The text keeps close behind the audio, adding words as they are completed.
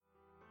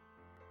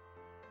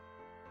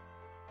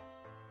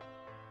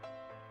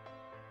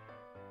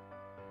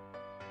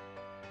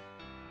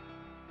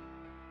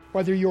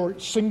whether you're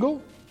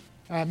single,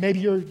 maybe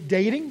you're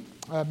dating,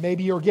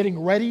 maybe you're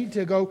getting ready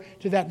to go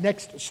to that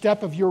next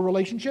step of your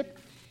relationship,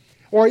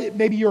 or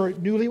maybe you're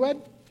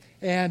newlywed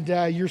and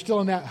you're still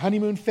in that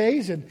honeymoon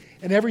phase, and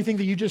everything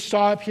that you just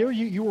saw up here,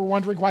 you were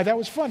wondering why that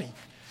was funny.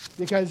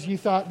 Because you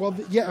thought, well,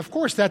 yeah, of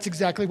course, that's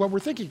exactly what we're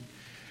thinking.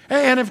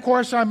 And of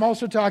course, I'm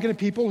also talking to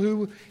people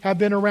who have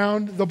been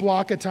around the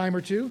block a time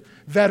or two,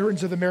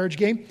 veterans of the marriage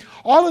game.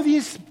 All of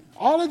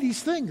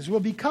these things will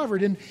be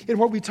covered in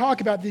what we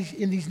talk about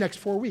in these next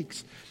 4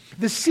 weeks.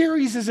 The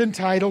series is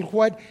entitled,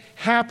 What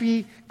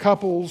Happy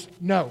Couples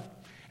Know.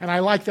 And I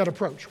like that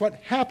approach, what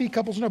happy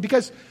couples know,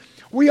 because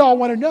we all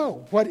want to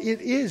know what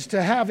it is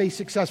to have a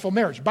successful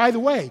marriage. By the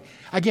way,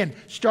 again,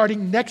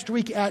 starting next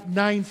week at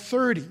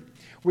 9:30,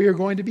 we are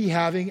going to be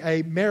having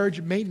a marriage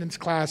maintenance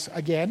class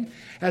again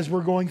as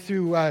we're going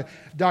through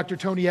Dr.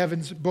 Tony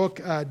Evans'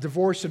 book,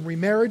 Divorce and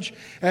Remarriage.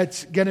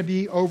 It's going to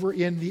be over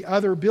in the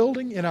other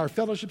building in our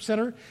fellowship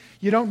center.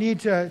 You don't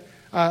need to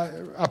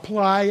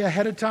apply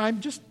ahead of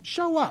time. Just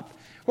show up.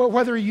 Well,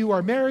 whether you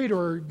are married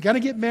or going to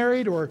get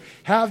married or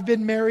have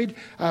been married,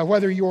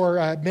 whether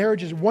your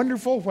marriage is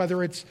wonderful,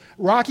 whether it's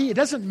rocky, it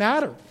doesn't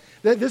matter.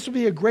 This will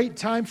be a great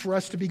time for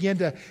us to begin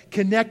to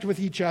connect with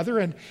each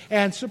other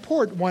and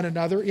support one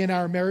another in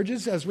our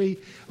marriages as we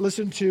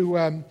listen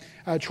to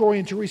Troy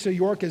and Teresa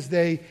York as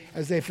they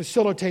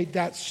facilitate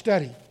that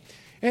study.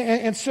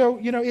 And so,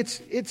 you know,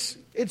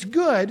 it's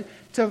good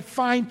to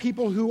find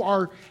people who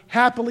are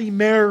happily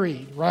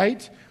married,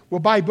 right? We'll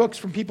buy books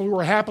from people who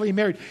are happily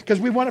married because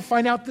we want to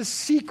find out the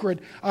secret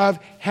of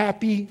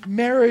happy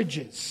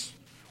marriages.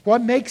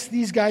 What makes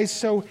these guys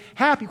so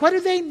happy? What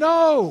do they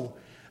know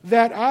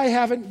that I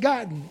haven't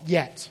gotten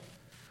yet?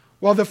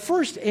 Well, the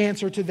first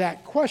answer to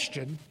that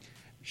question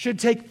should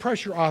take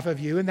pressure off of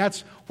you, and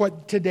that's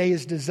what today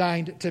is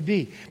designed to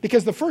be.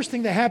 Because the first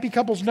thing that happy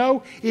couples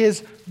know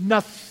is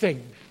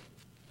nothing.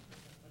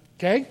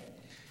 Okay?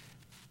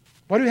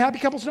 What do happy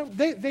couples know?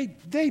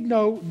 They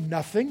know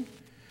nothing.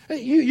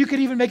 You could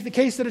even make the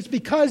case that it's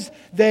because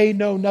they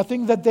know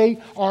nothing that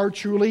they are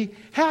truly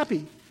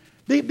happy.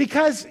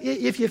 Because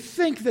if you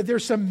think that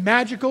there's some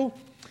magical,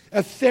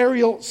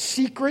 ethereal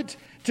secret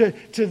to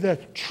the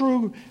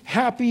true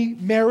happy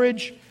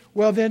marriage,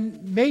 well then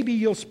maybe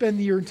you'll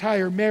spend your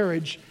entire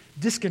marriage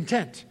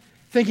discontent,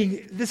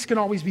 thinking this can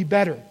always be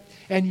better.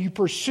 And you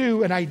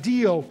pursue an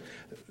ideal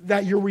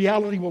that your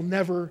reality will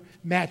never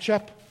match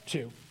up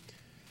to.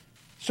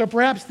 So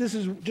perhaps this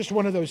is just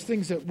one of those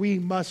things that we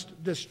must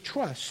just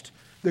trust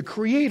the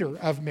creator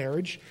of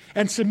marriage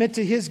and submit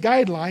to his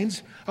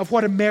guidelines of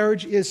what a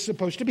marriage is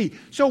supposed to be.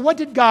 So what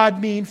did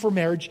God mean for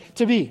marriage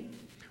to be?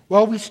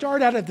 Well, we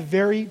start out at the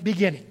very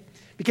beginning.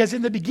 Because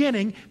in the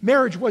beginning,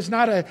 marriage was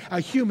not a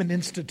human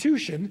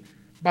institution.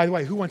 By the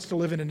way, who wants to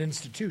live in an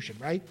institution,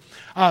 right?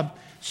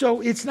 So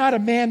it's not a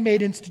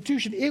man-made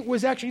institution. It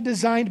was actually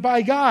designed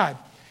by God.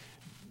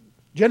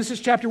 Genesis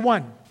chapter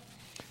 1.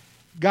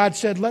 God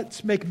said,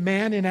 let's make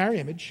man in our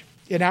image,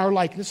 in our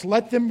likeness.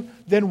 Let them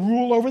then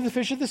rule over the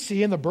fish of the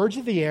sea and the birds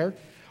of the air,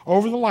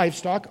 over the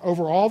livestock,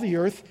 over all the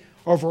earth,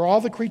 over all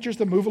the creatures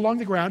that move along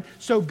the ground.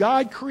 So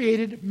God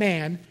created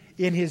man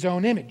in his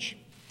own image.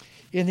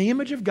 In the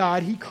image of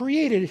God, he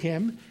created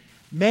him,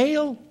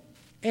 male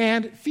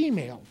and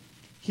female.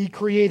 He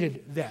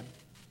created them.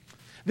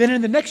 Then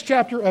in the next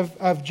chapter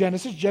of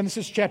Genesis,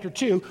 Genesis chapter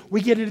 2, we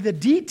get into the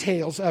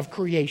details of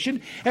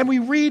creation, and we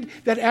read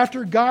that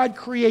after God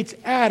creates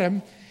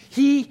Adam,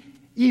 he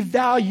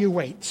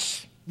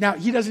evaluates. Now,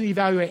 he doesn't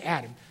evaluate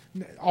Adam.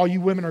 All you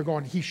women are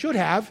going, he should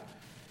have.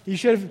 He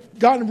should have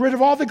gotten rid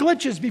of all the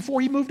glitches before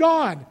he moved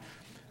on.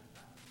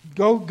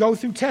 Go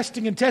through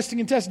testing and testing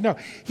and testing. No,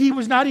 he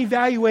was not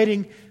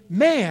evaluating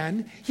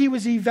man. He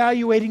was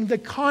evaluating the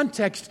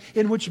context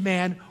in which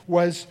man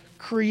was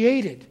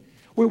created.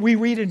 We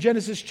read in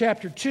Genesis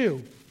chapter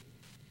 2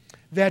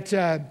 that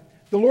the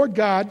Lord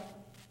God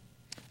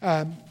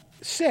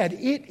said,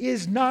 "It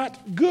is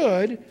not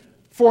good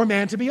for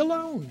man to be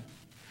alone.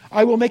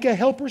 I will make a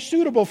helper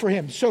suitable for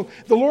him." So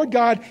the Lord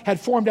God had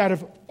formed out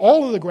of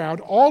all of the ground,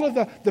 all of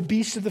the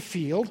beasts of the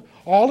field,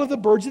 all of the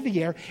birds of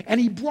the air, and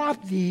he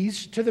brought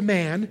these to the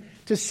man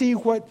to see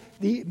what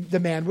the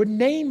man would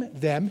name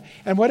them.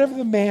 And whatever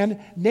the man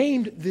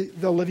named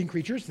the living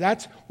creatures,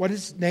 that's what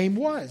his name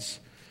was.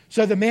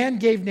 So the man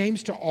gave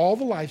names to all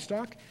the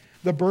livestock,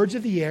 the birds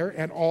of the air,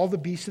 and all the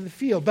beasts of the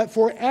field. But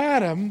for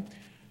Adam,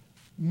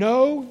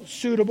 no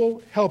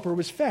suitable helper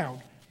was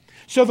found.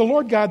 So the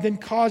Lord God then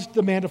caused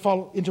the man to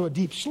fall into a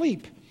deep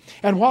sleep.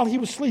 And while he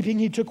was sleeping,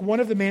 he took one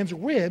of the man's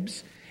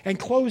ribs and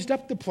closed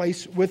up the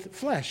place with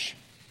flesh.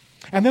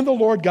 And then the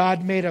Lord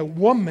God made a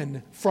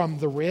woman from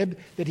the rib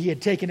that he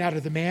had taken out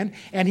of the man,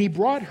 and he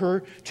brought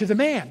her to the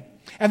man.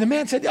 And the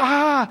man said,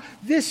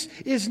 this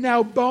is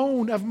now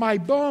bone of my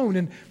bone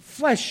and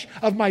flesh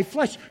of my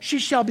flesh. She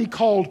shall be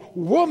called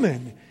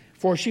woman,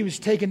 for she was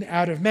taken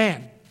out of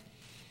man.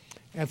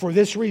 And for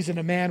this reason,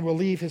 a man will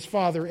leave his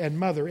father and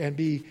mother and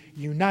be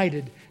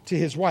united to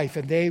his wife,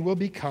 and they will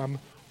become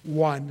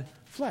one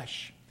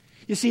flesh.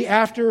 You see,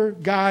 after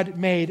God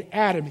made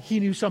Adam, he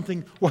knew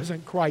something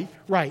wasn't quite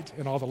right.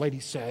 And all the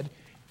ladies said,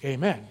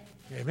 amen,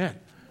 amen.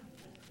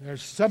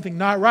 There's something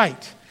not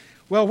right.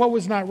 Well, what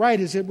was not right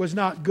is it was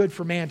not good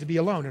for man to be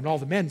alone. And all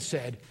the men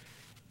said,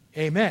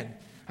 amen.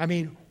 I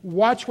mean,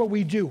 watch what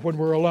we do when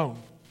we're alone.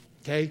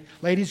 Okay?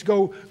 Ladies,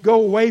 go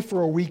away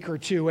for a week or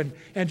two and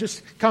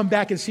just come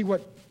back and see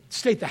what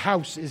state the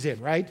house is in,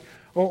 right?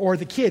 Or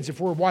the kids, if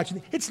we're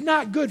watching. It's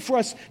not good for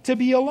us to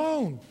be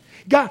alone.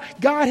 God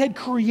had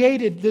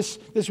created this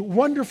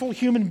wonderful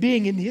human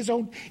being in his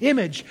own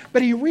image,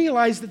 but he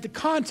realized that the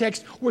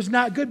context was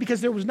not good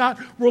because there was not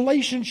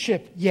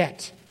relationship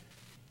yet.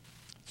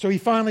 So he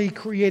finally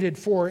created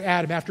for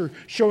Adam after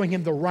showing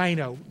him the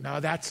rhino. No,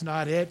 that's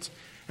not it.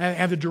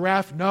 And the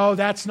giraffe, no,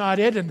 that's not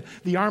it. And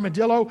the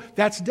armadillo,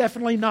 that's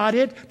definitely not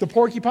it. The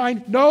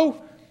porcupine,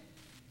 no.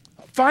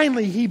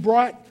 Finally, he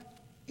brought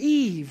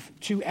Eve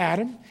to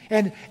Adam,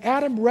 and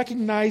Adam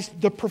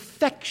recognized the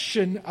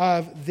perfection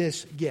of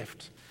this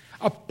gift.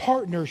 A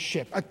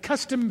partnership, a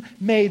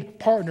custom-made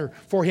partner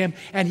for him.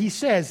 And he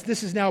says,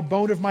 this is now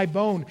bone of my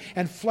bone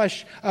and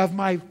flesh of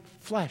my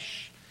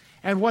flesh.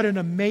 And what an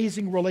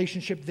amazing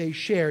relationship they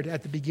shared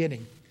at the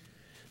beginning.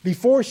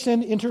 Before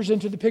sin enters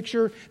into the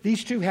picture,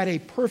 these two had a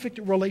perfect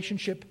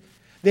relationship.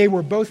 They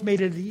were both made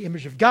in the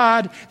image of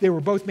God. They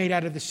were both made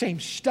out of the same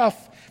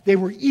stuff. They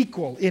were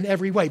equal in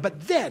every way.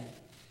 But then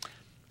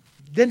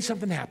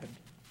something happened.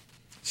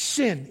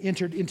 Sin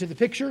entered into the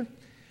picture.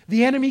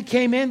 The enemy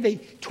came in. They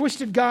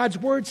twisted God's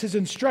words, his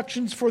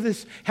instructions for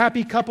this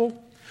happy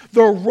couple.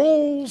 The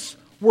roles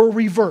were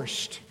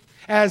reversed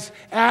as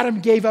Adam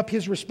gave up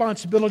his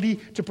responsibility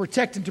to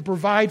protect and to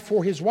provide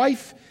for his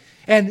wife.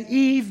 And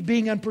Eve,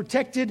 being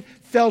unprotected,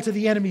 fell to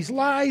the enemy's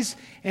lies,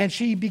 and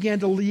she began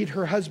to lead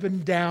her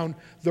husband down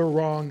the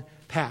wrong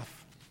path.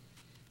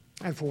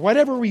 And for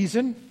whatever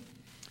reason,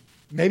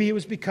 maybe it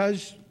was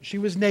because she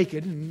was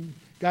naked, and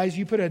guys,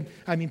 you put a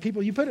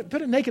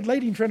naked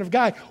lady in front of a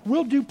guy,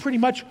 we'll do pretty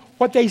much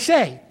what they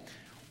say.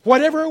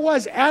 Whatever it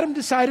was, Adam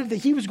decided that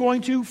he was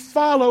going to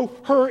follow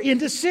her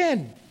into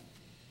sin,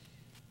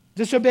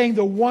 disobeying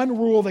the one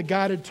rule that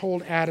God had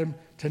told Adam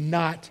to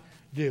not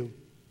do.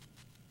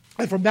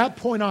 And from that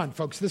point on,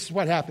 folks, this is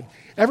what happened.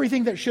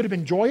 Everything that should have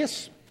been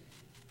joyous,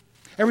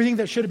 everything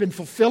that should have been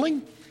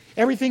fulfilling,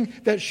 everything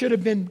that should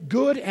have been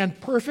good and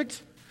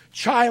perfect,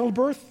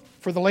 childbirth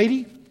for the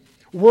lady,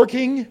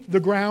 working the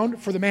ground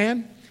for the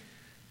man,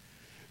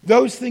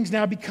 those things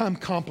now become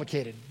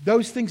complicated.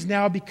 Those things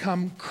now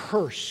become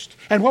cursed.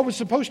 And what was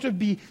supposed to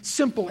be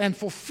simple and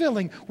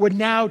fulfilling would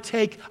now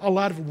take a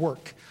lot of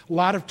work, a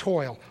lot of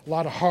toil, a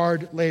lot of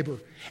hard labor.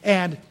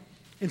 And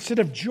instead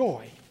of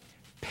joy,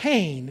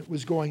 pain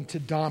was going to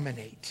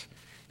dominate.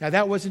 Now,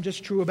 that wasn't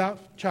just true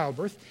about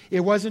childbirth. It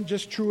wasn't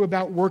just true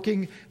about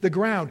working the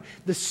ground.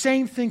 The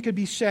same thing could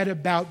be said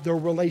about the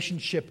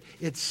relationship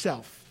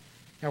itself.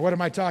 Now, what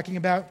am I talking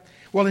about?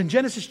 Well, in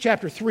Genesis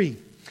chapter 3,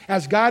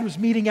 as God was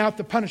meting out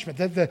the punishment,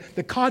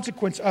 the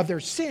consequence of their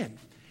sin,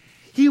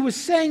 he was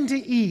saying to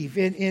Eve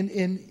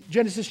in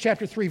Genesis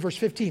chapter 3, verse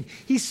 15,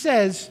 he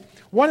says,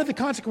 one of the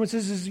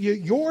consequences is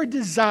your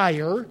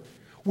desire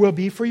will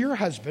be for your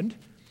husband,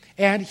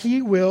 and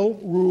he will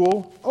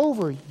rule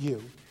over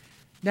you.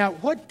 Now,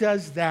 what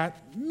does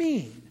that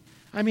mean?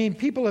 I mean,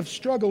 people have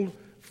struggled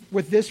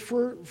with this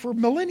for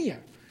millennia,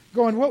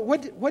 going,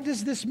 what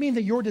does this mean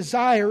that your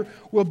desire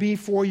will be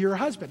for your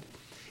husband?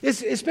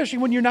 Especially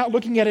when you're not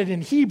looking at it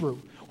in Hebrew.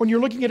 When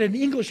you're looking at it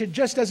in English, it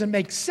just doesn't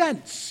make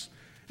sense.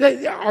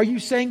 Are you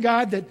saying,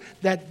 God,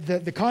 that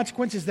the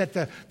consequence is that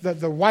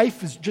the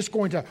wife is just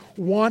going to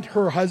want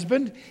her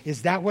husband?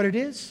 Is that what it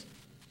is?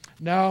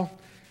 No.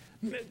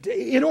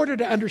 In order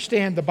to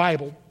understand the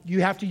Bible,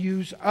 you have to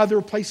use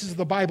other places of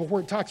the Bible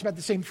where it talks about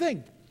the same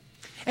thing.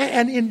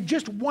 And in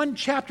just one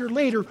chapter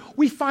later,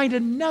 we find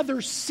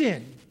another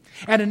sin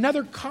and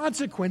another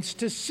consequence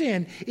to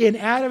sin in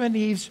Adam and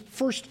Eve's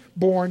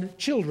firstborn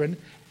children,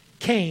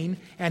 Cain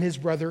and his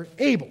brother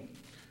Abel.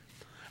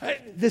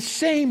 The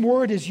same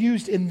word is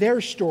used in their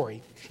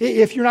story.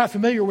 If you're not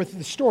familiar with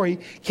the story,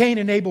 Cain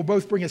and Abel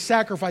both bring a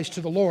sacrifice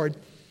to the Lord,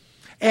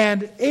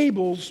 and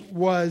Abel's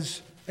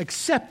was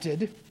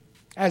accepted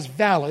as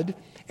valid,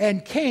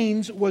 and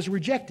Cain's was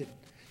rejected.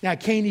 Now,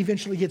 Cain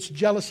eventually gets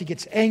jealous, he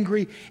gets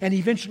angry, and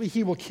eventually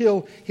he will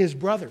kill his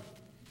brother.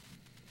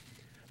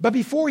 But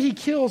before he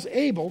kills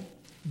Abel,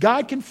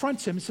 God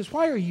confronts him and says,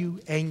 why are you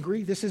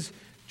angry? This is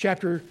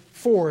chapter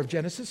 4 of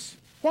Genesis.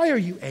 Why are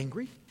you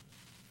angry?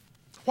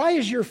 Why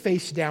is your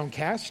face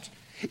downcast?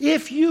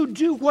 If you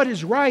do what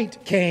is right,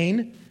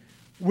 Cain,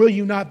 will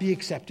you not be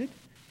accepted?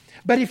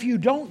 But if you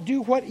don't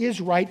do what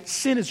is right,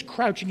 sin is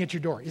crouching at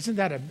your door. Isn't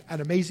that an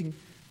amazing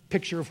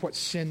picture of what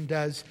sin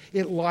does?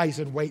 It lies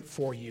in wait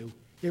for you.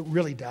 It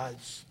really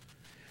does.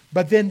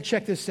 But then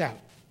check this out.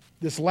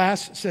 This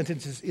last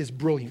sentence is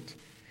brilliant.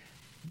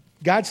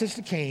 God says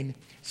to Cain,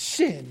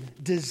 sin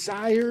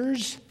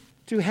desires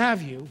to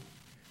have you,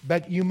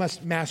 but you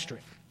must master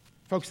it.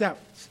 Folks,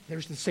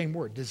 there's the same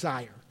word,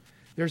 desire.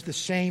 There's the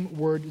same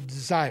word,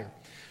 desire.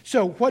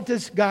 So what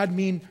does God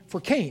mean for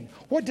Cain?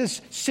 What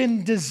does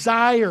sin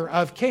desire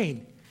of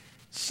Cain?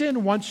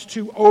 Sin wants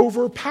to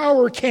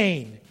overpower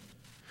Cain.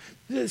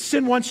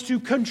 Sin wants to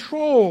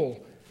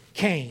control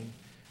Cain.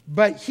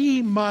 But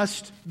he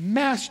must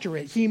master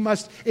it. He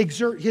must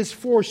exert his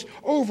force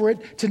over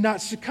it to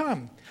not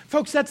succumb.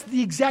 Folks, that's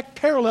the exact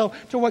parallel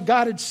to what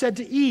God had said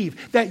to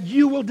Eve, that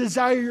you will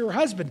desire your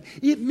husband.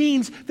 It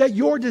means that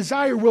your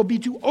desire will be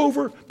to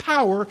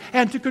overpower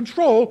and to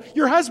control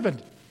your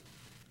husband.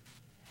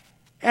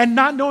 And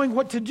not knowing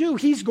what to do,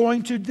 he's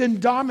going to then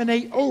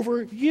dominate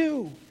over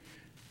you.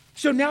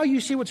 So now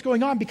you see what's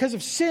going on. Because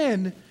of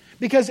sin,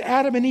 because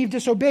Adam and Eve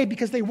disobeyed,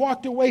 because they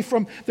walked away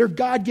from their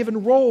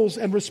God-given roles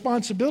and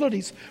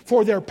responsibilities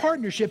for their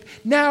partnership,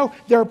 now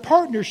their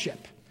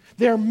partnership,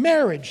 their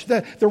marriage,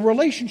 the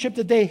relationship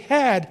that they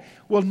had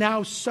will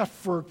now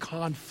suffer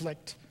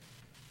conflict.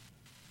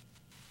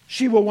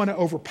 She will want to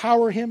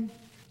overpower him,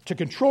 to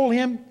control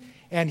him,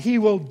 and he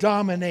will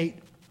dominate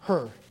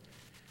her.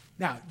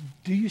 Now,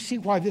 do you see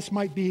why this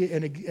might be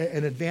an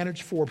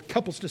advantage for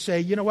couples to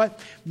say, you know what,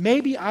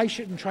 maybe I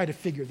shouldn't try to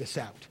figure this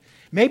out.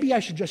 Maybe I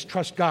should just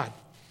trust God.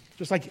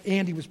 Just like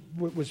Andy was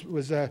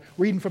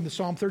reading from the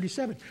Psalm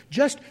 37.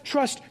 Just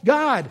trust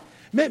God.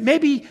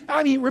 Maybe,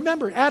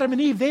 remember, Adam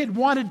and Eve, they had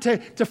wanted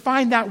to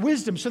find that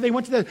wisdom. So they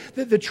went to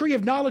the tree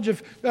of knowledge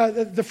of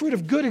the fruit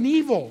of good and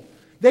evil.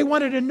 They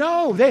wanted to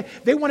know.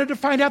 They wanted to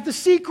find out the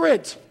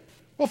secret.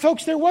 Well,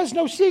 folks, there was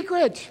no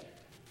secret.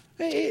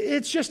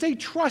 It's just a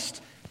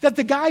trust that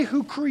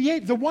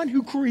the one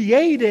who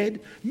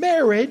created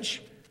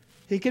marriage,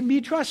 he can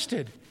be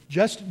trusted.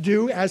 Just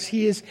do as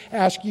he has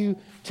asked you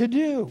to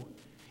do.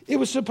 It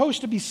was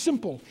supposed to be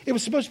simple. It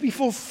was supposed to be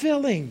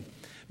fulfilling.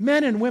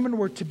 Men and women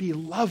were to be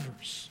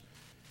lovers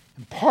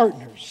and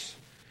partners.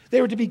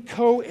 They were to be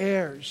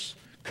co-heirs,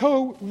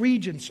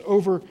 co-regents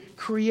over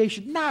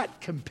creation,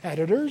 not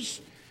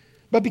competitors.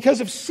 But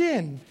because of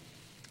sin,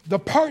 the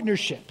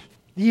partnership,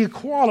 the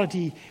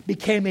equality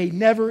became a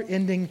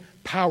never-ending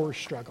power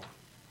struggle.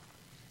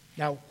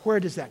 Now, where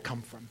does that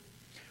come from?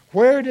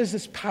 Where does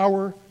this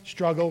power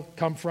struggle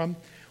come from?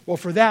 Well,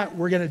 for that,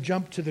 we're going to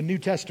jump to the New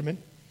Testament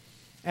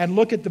and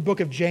look at the book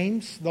of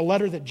James, the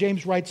letter that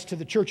James writes to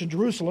the church in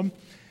Jerusalem.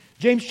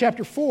 James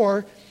chapter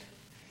 4,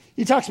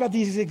 he talks about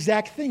these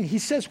exact things. He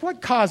says,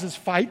 what causes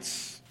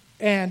fights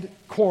and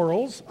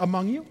quarrels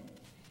among you?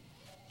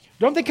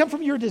 Don't they come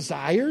from your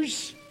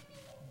desires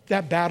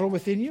that battle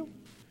within you?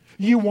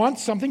 You want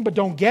something but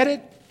don't get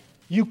it.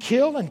 You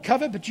kill and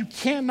covet, but you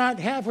cannot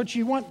have what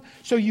you want,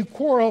 so you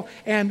quarrel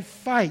and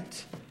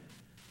fight.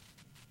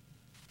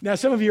 Now,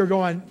 some of you are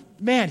going,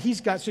 man,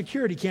 he's got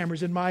security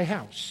cameras in my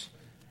house.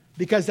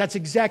 Because that's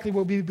exactly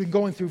what we've been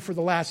going through for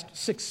the last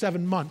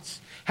 6-7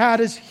 months. How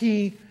does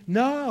he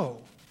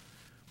know?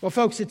 Well,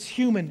 folks, it's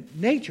human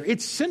nature.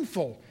 It's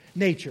sinful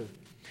nature.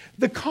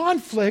 The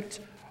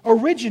conflict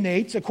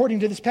originates,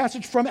 according to this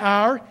passage, from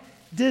our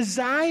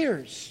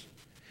desires.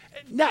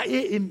 Now,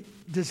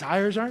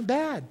 desires aren't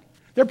bad.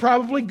 They're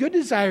probably good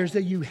desires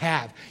that you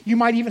have. You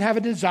might even have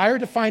a desire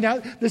to find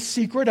out the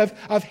secret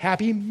of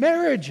happy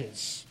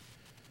marriages.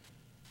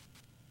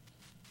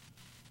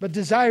 But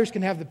desires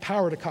can have the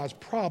power to cause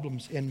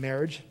problems in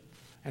marriage.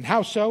 And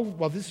how so?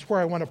 Well, this is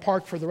where I want to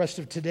park for the rest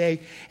of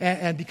today.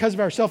 And because of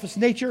our selfish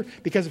nature,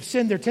 because of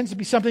sin, there tends to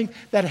be something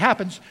that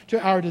happens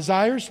to our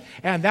desires.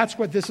 And that's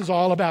what this is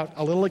all about,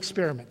 a little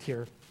experiment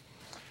here.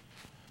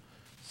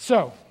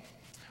 So,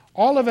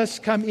 all of us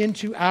come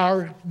into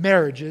our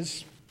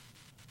marriages,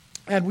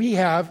 and we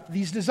have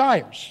these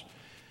desires.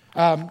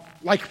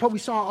 Like what we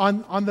saw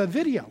on the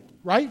video.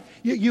 Right?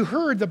 You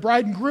heard the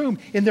bride and groom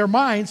in their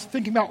minds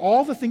thinking about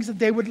all the things that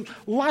they would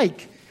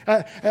like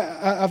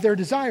of their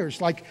desires.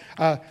 Like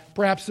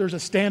perhaps there's a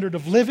standard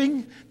of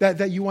living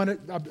that you want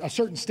a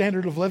certain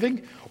standard of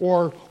living,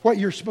 or what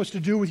you're supposed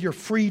to do with your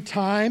free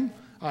time,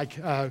 like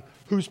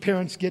whose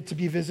parents get to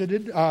be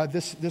visited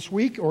this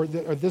week or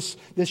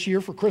this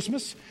year for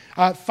Christmas,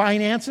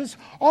 finances,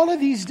 all of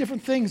these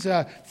different things,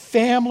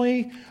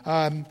 family.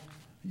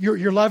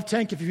 Your love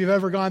tank, if you've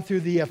ever gone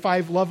through the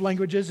 5 love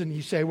languages and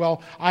you say,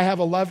 well, I have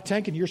a love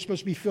tank and you're supposed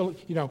to be filled,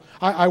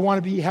 I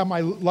want to have my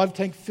love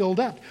tank filled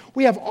up.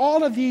 We have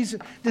all of these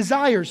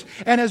desires.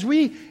 And as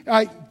we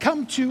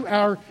come to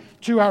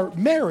our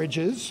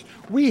marriages,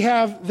 we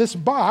have this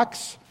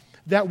box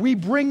that we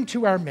bring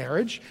to our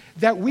marriage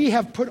that we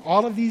have put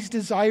all of these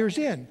desires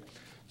in.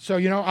 So,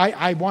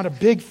 I want a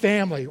big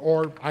family,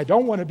 or I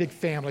don't want a big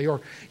family, or,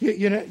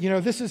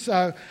 this is,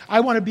 I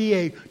want to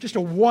be just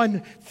a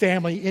one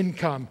family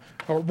income,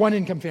 or one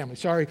income family,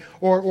 sorry.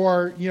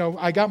 Or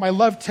I got my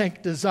love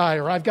tank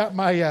desire. I've got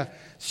my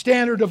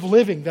standard of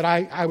living that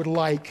I would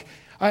like,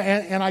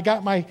 and I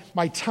got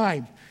my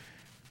time.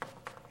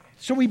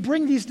 So we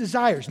bring these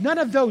desires. None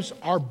of those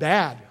are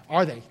bad,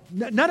 are they?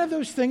 None of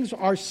those things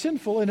are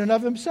sinful in and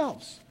of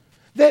themselves.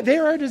 They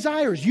are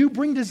desires. You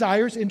bring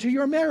desires into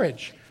your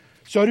marriage.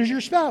 So does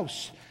your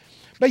spouse.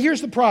 But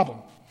here's the problem.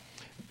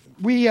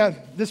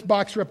 This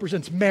box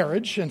represents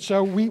marriage, and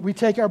so we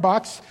take our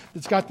box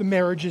that's got the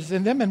marriages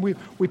in them, and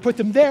we put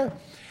them there,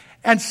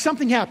 and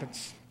something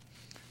happens.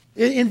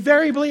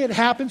 Invariably, it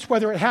happens,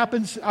 whether it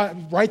happens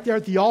right there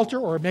at the altar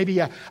or maybe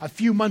a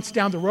few months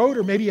down the road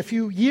or maybe a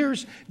few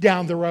years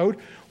down the road.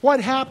 What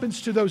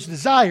happens to those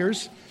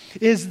desires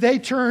is they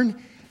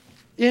turn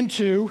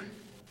into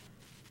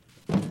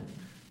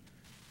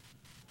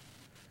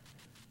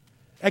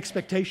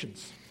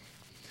expectations.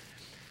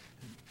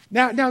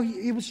 Now,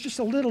 it was just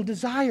a little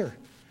desire.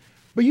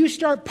 But you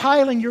start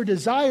piling your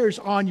desires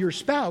on your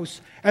spouse,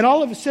 and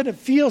all of a sudden it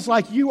feels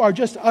like you are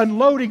just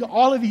unloading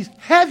all of these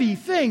heavy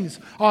things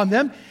on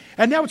them,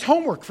 and now it's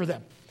homework for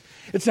them.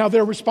 It's now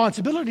their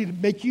responsibility to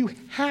make you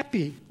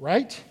happy,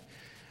 right?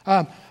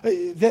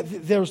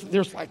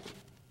 There's like,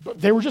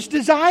 they were just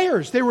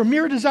desires. They were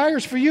mere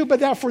desires for you, but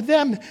now for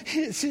them,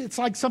 it's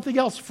like something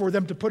else for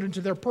them to put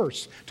into their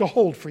purse, to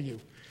hold for you.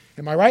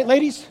 Am I right,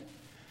 ladies?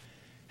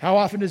 How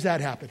often does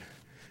that happen?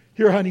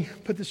 Here, honey,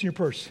 put this in your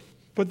purse.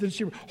 Put this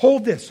here.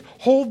 Hold this,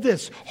 hold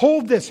this,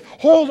 hold this,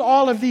 hold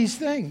all of these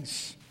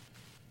things.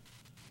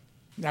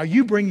 Now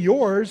you bring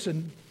yours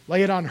and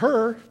lay it on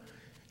her.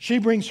 She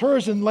brings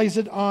hers and lays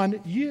it on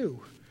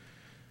you.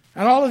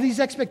 And all of these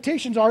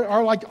expectations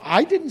are like,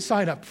 I didn't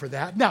sign up for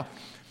that. Now,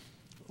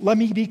 let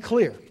me be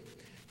clear.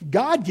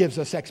 God gives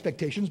us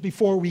expectations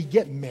before we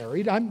get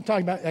married. I'm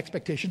talking about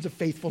expectations of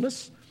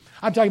faithfulness.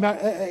 I'm talking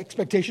about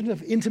expectations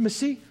of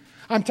intimacy.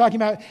 I'm talking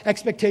about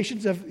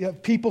expectations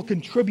of people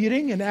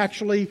contributing and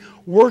actually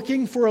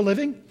working for a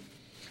living.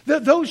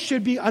 Those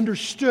should be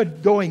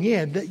understood going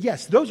in. That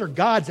yes, those are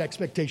God's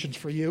expectations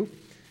for you.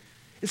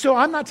 So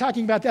I'm not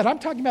talking about that. I'm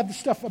talking about the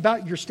stuff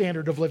about your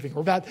standard of living or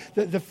about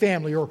the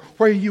family or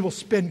where you will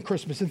spend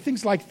Christmas and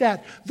things like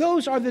that.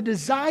 Those are the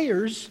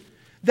desires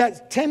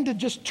that tend to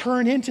just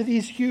turn into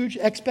these huge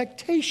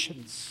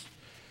expectations.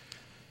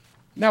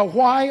 Now,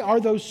 why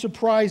are those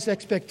surprise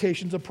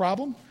expectations a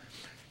problem?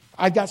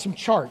 I've got some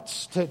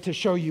charts to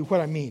show you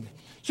what I mean.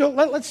 So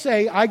let's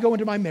say I go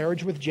into my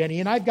marriage with Jenny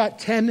and I've got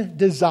 10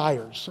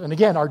 desires. And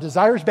again, are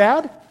desires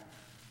bad?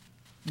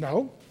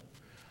 No.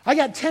 I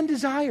got 10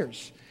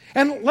 desires.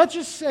 And let's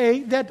just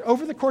say that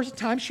over the course of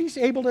time, she's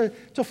able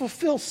to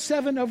fulfill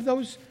 7 of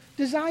those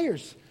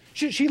desires.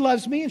 She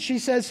loves me and she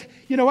says,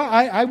 you know what,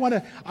 I want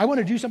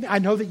to do something. I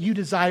know that you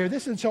desire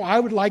this, and so I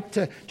would like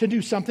to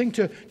do something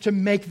to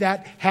make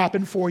that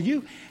happen for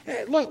you.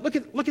 Look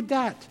at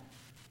that.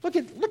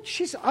 Look,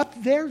 she's up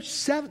there,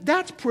 7.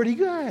 That's pretty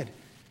good.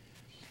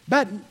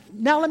 But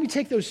now let me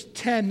take those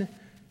 10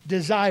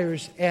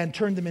 desires and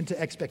turn them into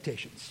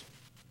expectations.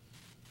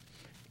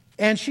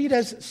 And she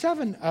does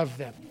 7 of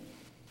them.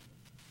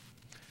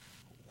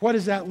 What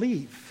does that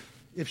leave?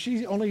 If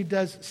she only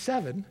does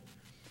 7,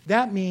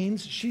 that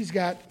means she's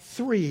got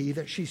 3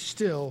 that she's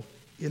still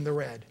in the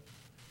red.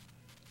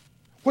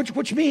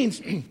 Which means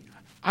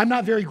I'm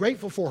not very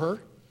grateful for her.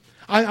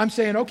 I'm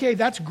saying, okay,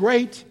 that's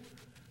great.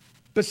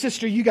 But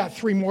sister, you got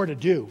 3 more to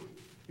do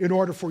in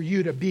order for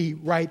you to be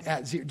right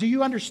at 0. Do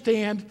you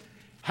understand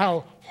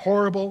how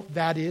horrible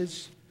that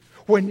is?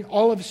 When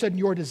all of a sudden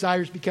your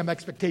desires become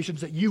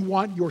expectations that you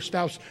want your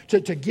spouse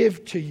to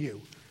give to you.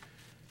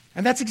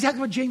 And that's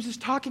exactly what James is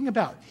talking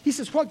about. He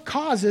says, what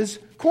causes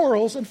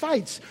quarrels and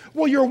fights?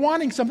 Well, you're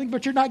wanting something,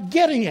 but you're not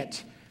getting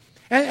it.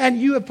 And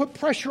you have put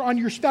pressure on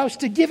your spouse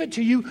to give it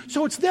to you,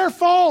 so it's their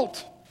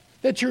fault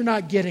that you're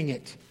not getting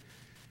it.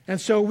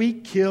 And so we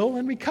kill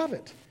and we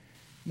covet.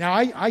 Now,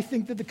 I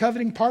think that the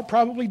coveting part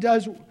probably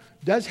does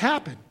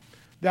happen.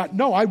 That,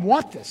 no, I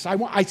want this.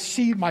 I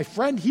see my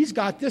friend, he's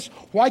got this.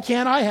 Why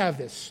can't I have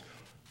this?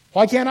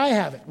 Why can't I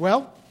have it?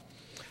 Well,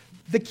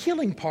 the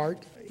killing part,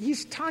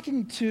 he's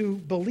talking to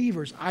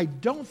believers. I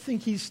don't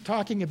think he's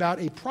talking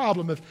about a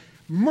problem of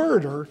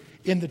murder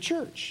in the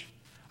church.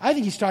 I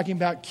think he's talking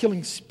about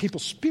killing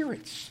people's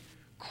spirits,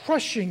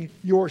 crushing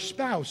your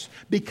spouse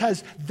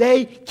because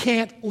they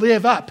can't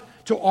live up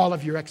to all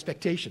of your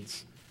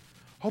expectations.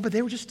 Oh, but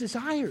they were just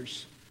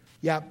desires.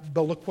 Yeah,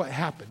 but look what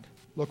happened.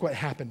 Look what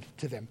happened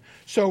to them.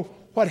 So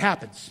what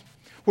happens?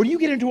 When you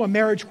get into a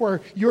marriage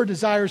where your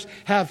desires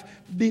have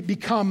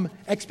become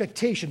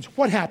expectations,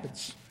 what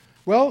happens?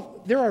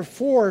 Well, there are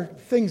 4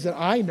 things that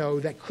I know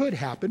that could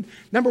happen.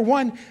 Number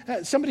 1,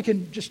 somebody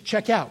can just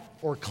check out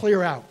or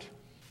clear out.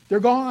 They're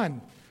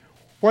gone.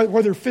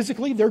 Whether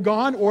physically they're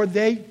gone or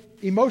they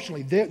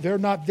emotionally, they're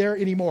not there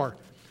anymore.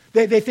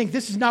 They think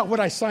this is not what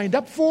I signed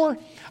up for.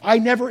 I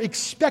never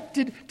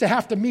expected to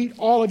have to meet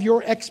all of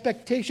your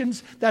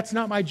expectations. That's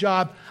not my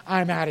job.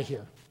 I'm out of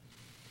here.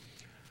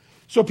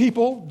 So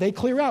people, they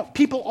clear out.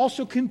 People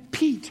also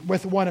compete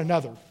with one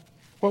another.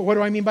 What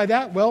do I mean by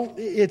that? Well,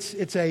 it's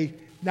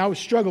now a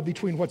struggle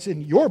between what's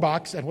in your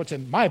box and what's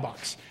in my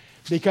box.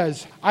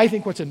 Because I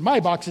think what's in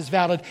my box is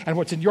valid and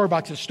what's in your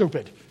box is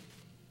stupid.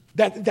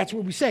 That's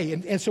what we say.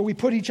 And so we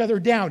put each other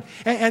down.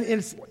 And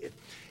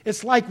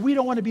it's like we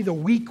don't want to be the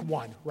weak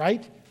one,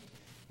 right?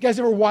 You guys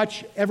ever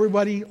watch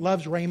Everybody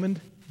Loves Raymond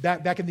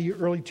back in the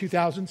early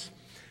 2000s?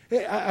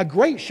 A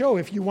great show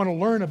if you want to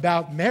learn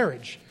about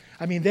marriage.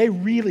 I mean, they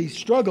really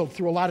struggled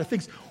through a lot of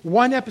things.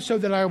 One episode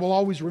that I will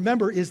always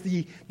remember is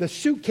the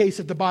suitcase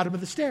at the bottom of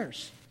the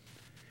stairs.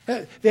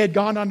 They had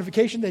gone on a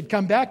vacation, they'd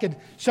come back, and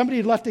somebody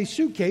had left a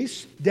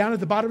suitcase down at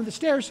the bottom of the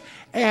stairs,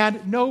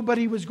 and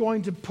nobody was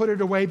going to put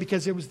it away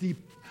because it was the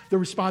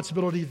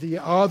responsibility of the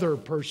other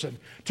person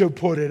to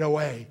put it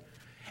away.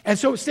 And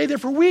so it stayed there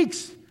for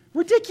weeks.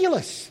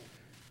 Ridiculous.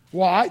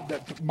 Well,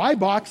 my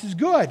box is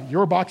good.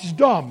 Your box is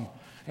dumb.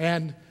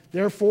 And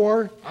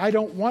therefore, I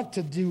don't want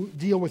to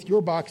deal with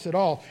your box at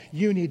all.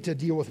 You need to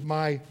deal with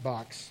my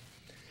box.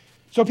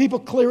 So people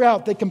clear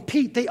out. They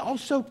compete. They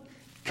also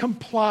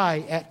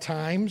comply at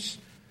times.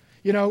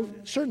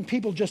 Certain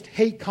people just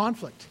hate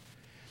conflict.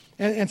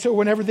 And so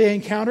whenever they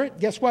encounter it,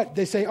 guess what?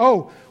 They say,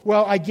 oh,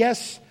 well, I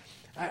guess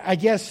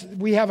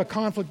we have a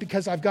conflict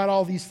because I've got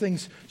all these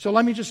things. So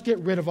let me just get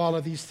rid of all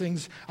of these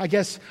things. I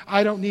guess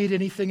I don't need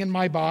anything in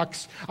my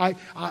box.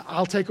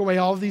 I'll take away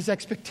all of these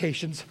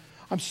expectations.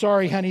 I'm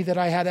sorry, honey, that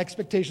I had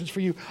expectations for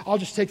you. I'll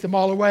just take them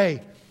all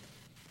away.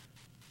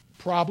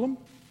 Problem?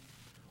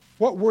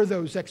 What were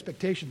those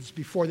expectations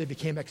before they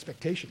became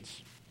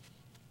expectations?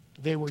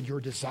 They were your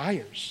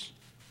desires.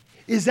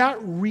 Is that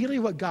really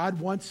what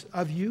God wants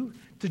of you?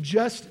 To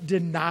just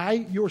deny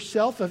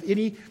yourself of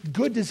any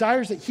good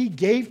desires that He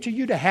gave to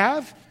you to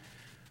have?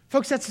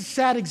 Folks, that's a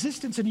sad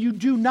existence, and you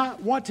do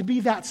not want to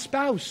be that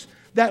spouse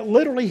that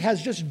literally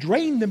has just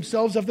drained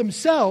themselves of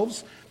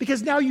themselves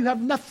because now you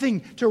have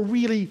nothing to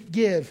really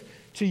give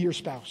to your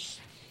spouse.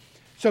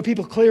 So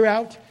people clear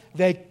out,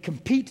 they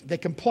compete, they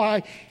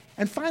comply,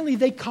 and finally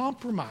they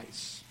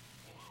compromise.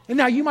 And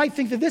now you might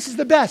think that this is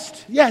the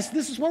best. Yes,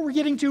 this is what we're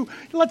getting to.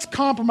 Let's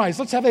compromise.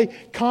 Let's have a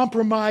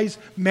compromise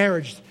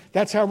marriage.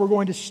 That's how we're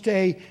going to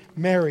stay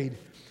married.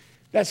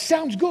 That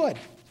sounds good.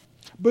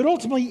 But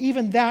ultimately,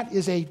 even that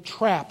is a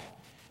trap.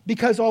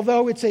 Because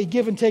although it's a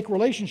give and take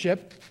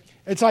relationship,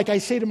 it's like I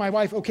say to my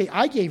wife, okay,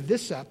 I gave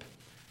this up.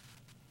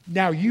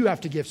 Now you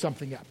have to give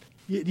something up.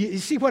 You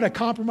see what a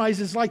compromise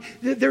is like?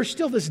 There's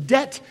still this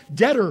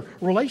debtor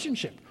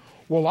relationship.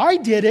 Well, I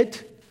did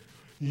it.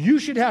 You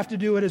should have to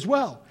do it as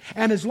well.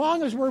 And as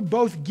long as we're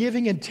both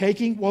giving and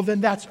taking, well,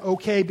 then that's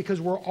okay because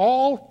we're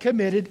all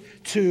committed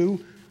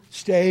to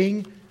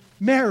staying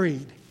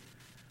married.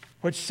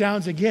 Which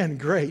sounds, again,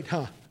 great,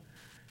 huh?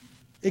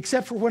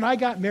 Except for when I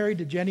got married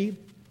to Jenny,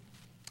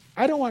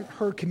 I don't want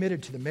her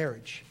committed to the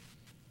marriage.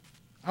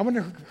 I want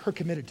her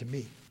committed to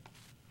me.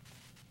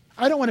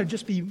 I don't want to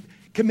just be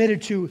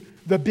committed to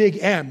the big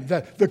M,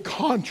 the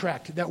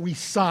contract that we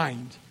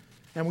signed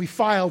and we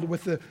filed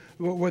with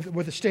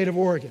the state of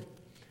Oregon.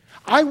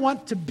 I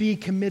want to be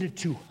committed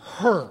to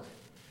her.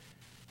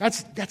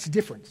 That's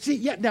different. See,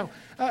 yeah, now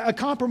a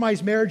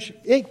compromise marriage,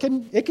 it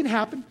can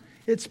happen.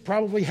 It's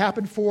probably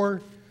happened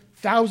for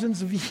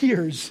thousands of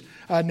years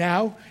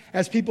now,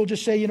 as people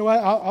just say, you know what,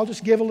 I'll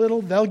just give a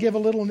little, they'll give a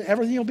little, and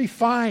everything will be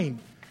fine.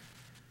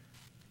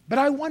 But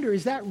I wonder,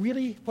 is that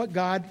really what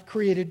God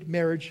created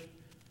marriage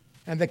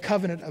and the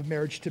covenant of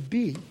marriage to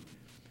be?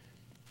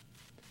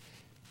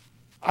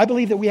 I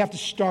believe that we have to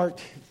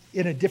start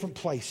in a different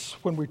place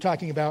when we're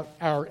talking about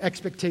our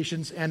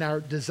expectations and our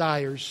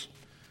desires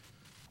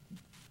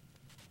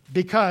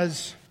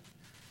because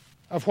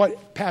of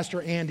what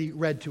Pastor Andy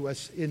read to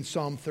us in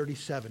Psalm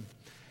 37.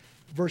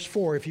 Verse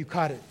 4, if you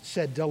caught it,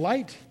 said,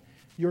 delight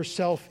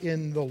yourself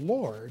in the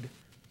Lord,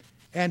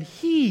 and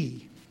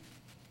He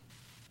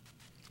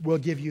will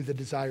give you the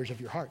desires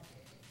of your heart.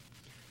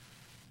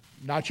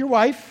 Not your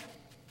wife,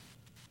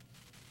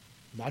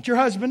 not your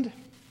husband.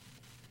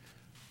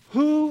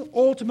 Who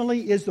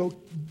ultimately is the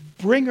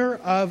bringer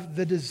of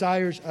the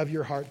desires of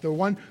your heart, the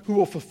one who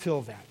will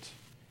fulfill that?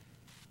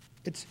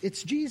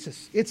 It's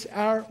Jesus. It's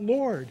our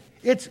Lord.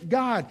 It's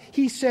God.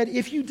 He said,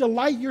 if you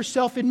delight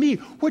yourself in me,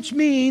 which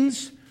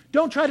means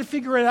don't try to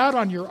figure it out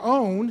on your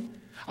own.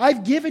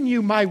 I've given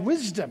you my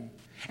wisdom.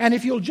 And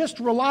if you'll just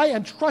rely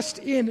and trust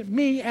in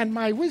me and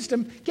my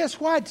wisdom, guess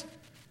what?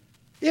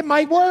 It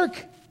might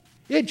work.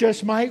 It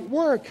just might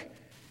work.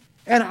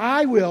 And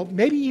I will,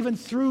 maybe even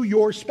through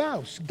your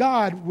spouse,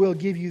 God will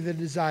give you the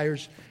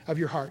desires of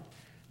your heart.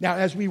 Now,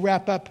 as we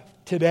wrap up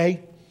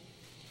today,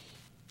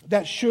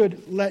 that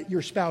should let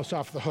your spouse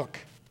off the hook.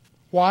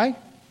 Why?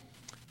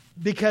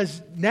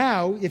 Because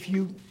now, if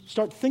you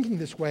start thinking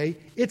this way,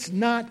 it's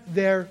not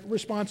their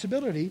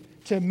responsibility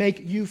to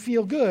make you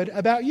feel good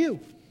about you.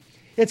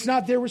 It's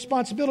not their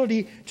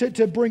responsibility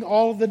to bring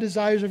all of the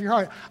desires of your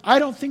heart. I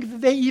don't think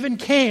that they even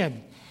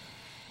can.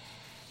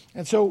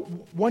 And so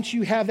once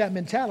you have that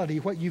mentality,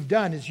 what you've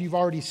done is you've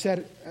already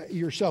set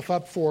yourself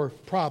up for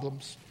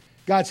problems.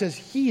 God says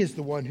He is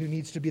the one who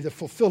needs to be the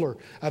fulfiller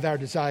of our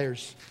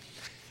desires.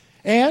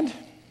 And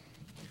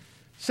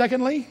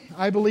secondly,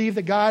 I believe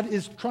that God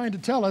is trying to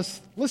tell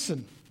us,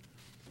 listen,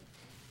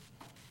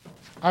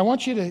 I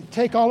want you to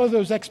take all of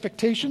those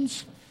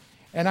expectations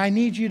and I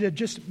need you to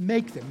just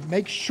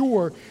make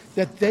sure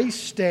that they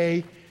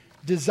stay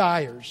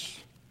desires.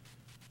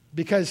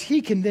 Because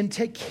He can then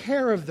take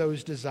care of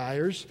those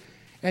desires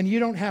and you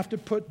don't have to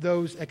put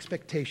those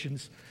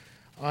expectations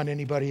on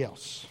anybody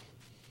else.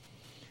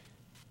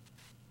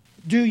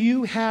 Do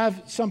you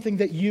have something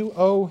that you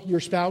owe your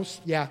spouse?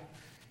 Yeah. It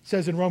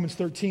says in Romans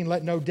 13,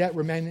 let no debt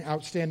remain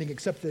outstanding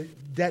except the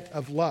debt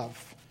of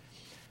love.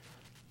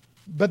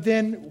 But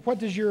then, what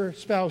does your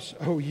spouse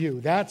owe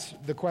you? That's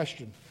the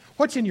question.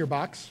 What's in your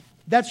box?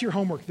 That's your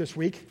homework this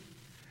week.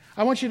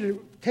 I want you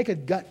to take a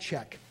gut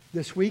check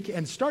this week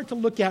and start to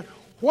look at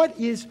what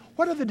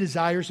are the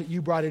desires that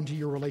you brought into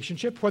your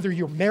relationship, whether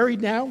you're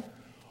married now,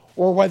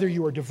 or whether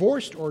you are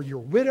divorced, or you're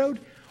widowed,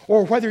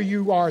 or whether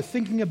you are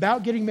thinking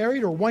about getting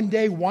married, or one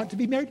day want to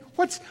be married.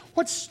 What's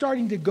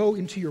starting to go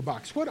into your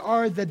box? What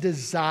are the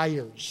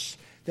desires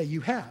that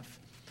you have?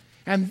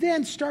 And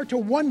then start to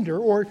wonder,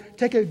 or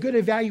take a good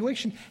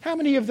evaluation, how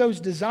many of those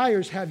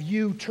desires have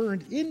you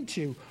turned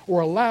into or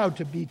allowed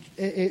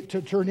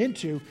to turn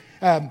into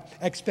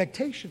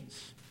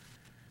expectations?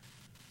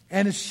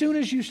 And as soon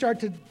as you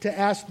start to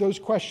ask those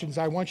questions,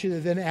 I want you to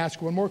then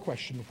ask one more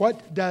question.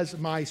 What does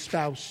my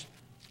spouse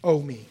owe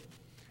me?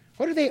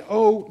 What do they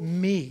owe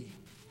me?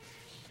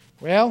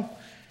 Well,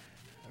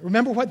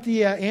 remember what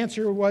the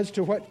answer was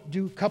to what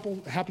do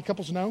happy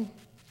couples know?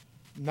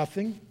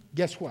 Nothing.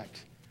 Guess what?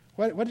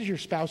 What does your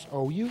spouse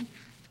owe you?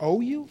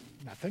 Owe you?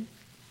 Nothing.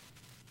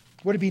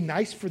 Would it be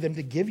nice for them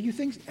to give you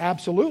things?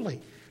 Absolutely.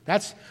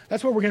 That's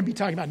what we're going to be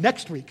talking about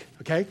next week,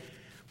 okay?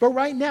 But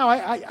right now,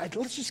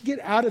 let's just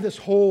get out of this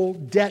whole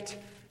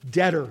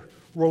debtor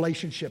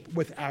relationship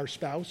with our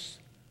spouse.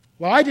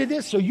 Well, I did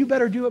this, so you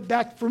better do it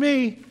back for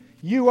me.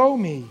 You owe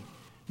me.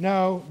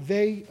 No,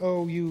 they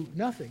owe you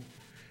nothing.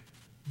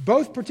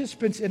 Both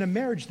participants in a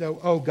marriage, though,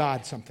 owe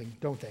God something,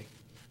 don't they?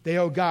 They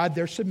owe God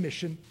their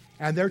submission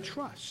and their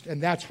trust.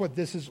 And that's what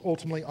this is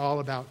ultimately all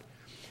about.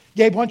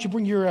 Gabe, why don't you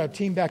bring your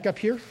team back up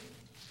here?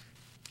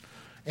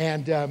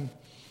 And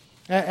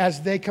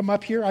as they come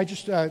up here,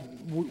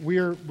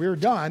 we're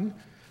done.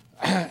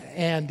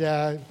 And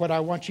what I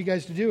want you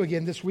guys to do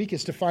again this week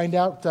is to find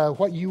out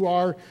what you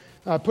are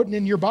putting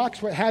in your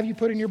box, what have you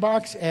put in your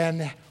box,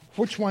 and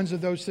which ones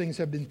of those things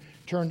have been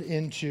turned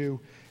into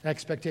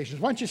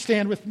expectations. Why don't you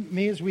stand with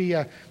me as we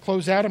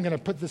close out? I'm going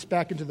to put this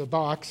back into the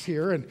box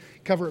here and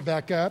cover it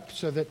back up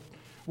so that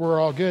we're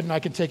all good and I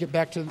can take it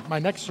back to my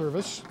next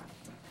service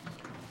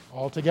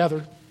all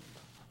together.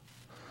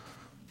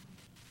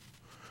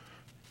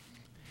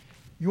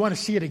 You want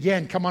to see it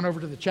again, come on over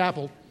to the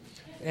chapel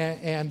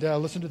and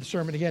listen to the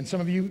sermon again. Some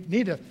of you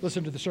need to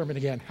listen to the sermon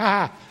again.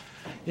 Ha!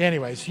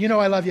 Anyways, you know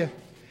I love you.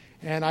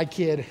 And I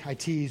kid, I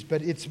tease,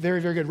 but it's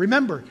very, very good.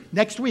 Remember,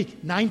 next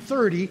week,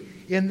 9:30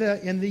 in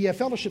the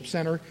fellowship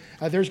center,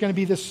 there's going to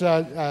be this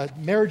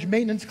marriage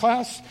maintenance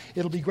class.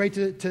 It'll be great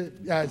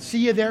to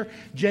see you there.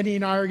 Jenny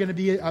and I are going to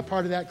be a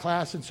part of that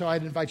class, and so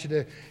I'd invite you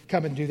to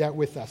come and do that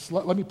with us.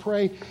 Let me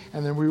pray,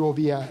 and then we will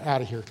be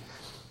out of here.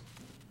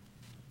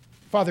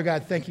 Father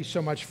God, thank you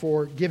so much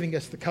for giving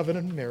us the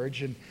covenant of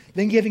marriage and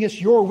then giving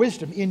us your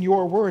wisdom in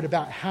your word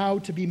about how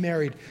to be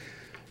married.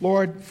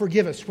 Lord,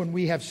 forgive us when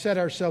we have set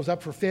ourselves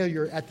up for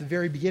failure at the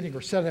very beginning, or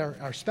set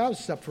our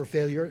spouses up for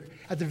failure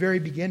at the very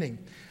beginning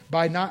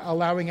by not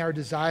allowing our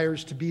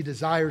desires to be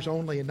desires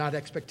only and not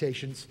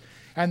expectations,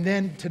 and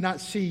then to not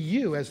see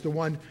you as the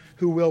one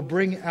who will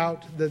bring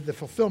out the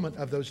fulfillment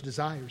of those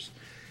desires.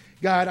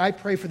 God, I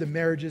pray for the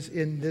marriages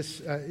in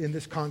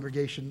this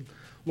congregation,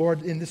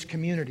 Lord, in this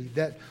community,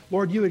 that,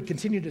 Lord, you would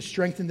continue to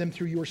strengthen them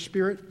through your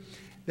Spirit,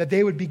 that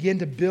they would begin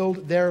to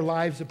build their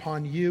lives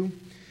upon you.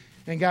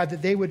 And God,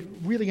 that they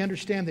would really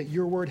understand that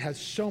your word has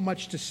so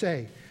much to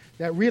say,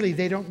 that really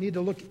they don't need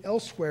to look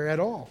elsewhere at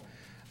all.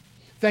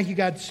 Thank you,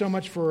 God, so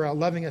much for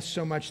loving us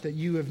so much that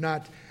you have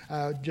not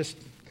just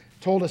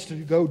told us to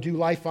go do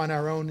life on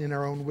our own in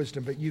our own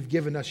wisdom, but you've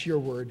given us your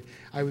word.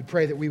 I would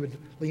pray that we would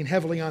lean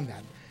heavily on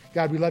that.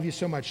 God, we love you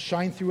so much.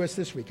 Shine through us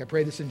this week. I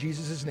pray this in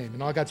Jesus' name.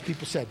 And all God's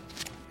people said,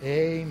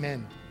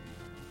 amen.